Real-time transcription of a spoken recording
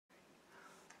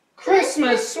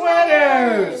Christmas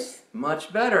sweaters!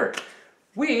 Much better.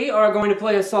 We are going to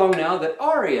play a song now that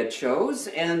Aria chose,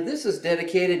 and this is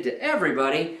dedicated to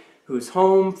everybody who's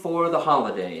home for the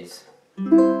holidays.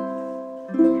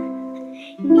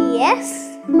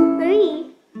 Yes,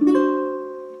 me.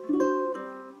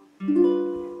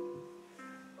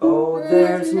 Oh,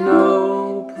 there's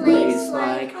no place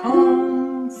like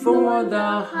home for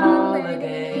the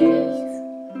holidays,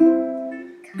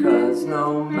 'cause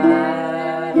no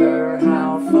matter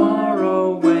how far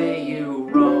away you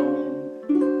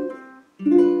roam,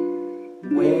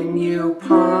 when you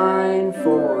pine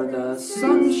for the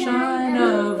sunshine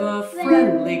of a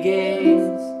friendly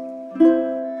gaze,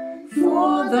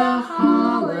 for the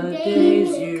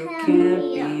holidays you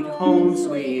can't beat home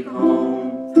sweet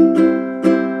home.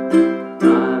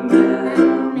 I met a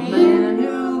man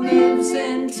who lives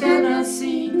in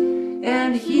Tennessee,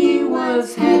 and he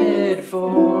was headed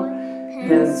for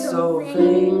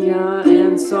Pennsylvania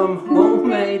and some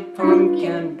homemade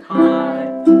pumpkin pie.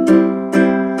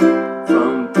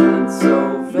 From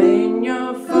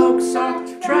Pennsylvania folks are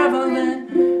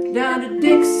traveling down to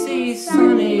Dixie's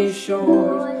sunny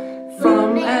shores.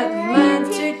 From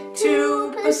Atlantic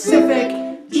to Pacific,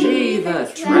 gee, the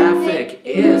traffic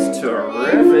is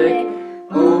terrific.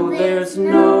 Oh, there's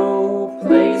no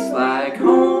place like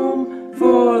home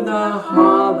for the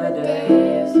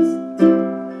holidays,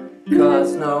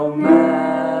 'cause no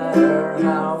matter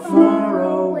how far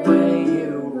away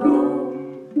you roam,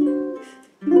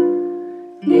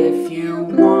 if you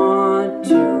want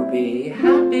to be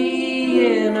happy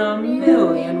in a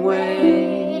million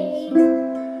ways,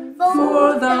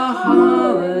 for the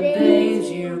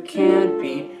holidays you can't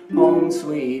beat home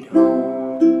sweet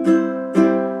home.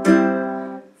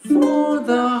 For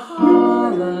the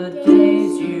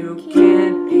holidays you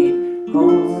can't beat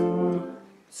home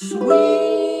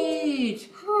sweet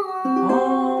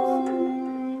home.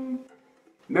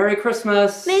 Merry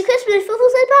Christmas. Merry Christmas. FooFoo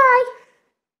said bye.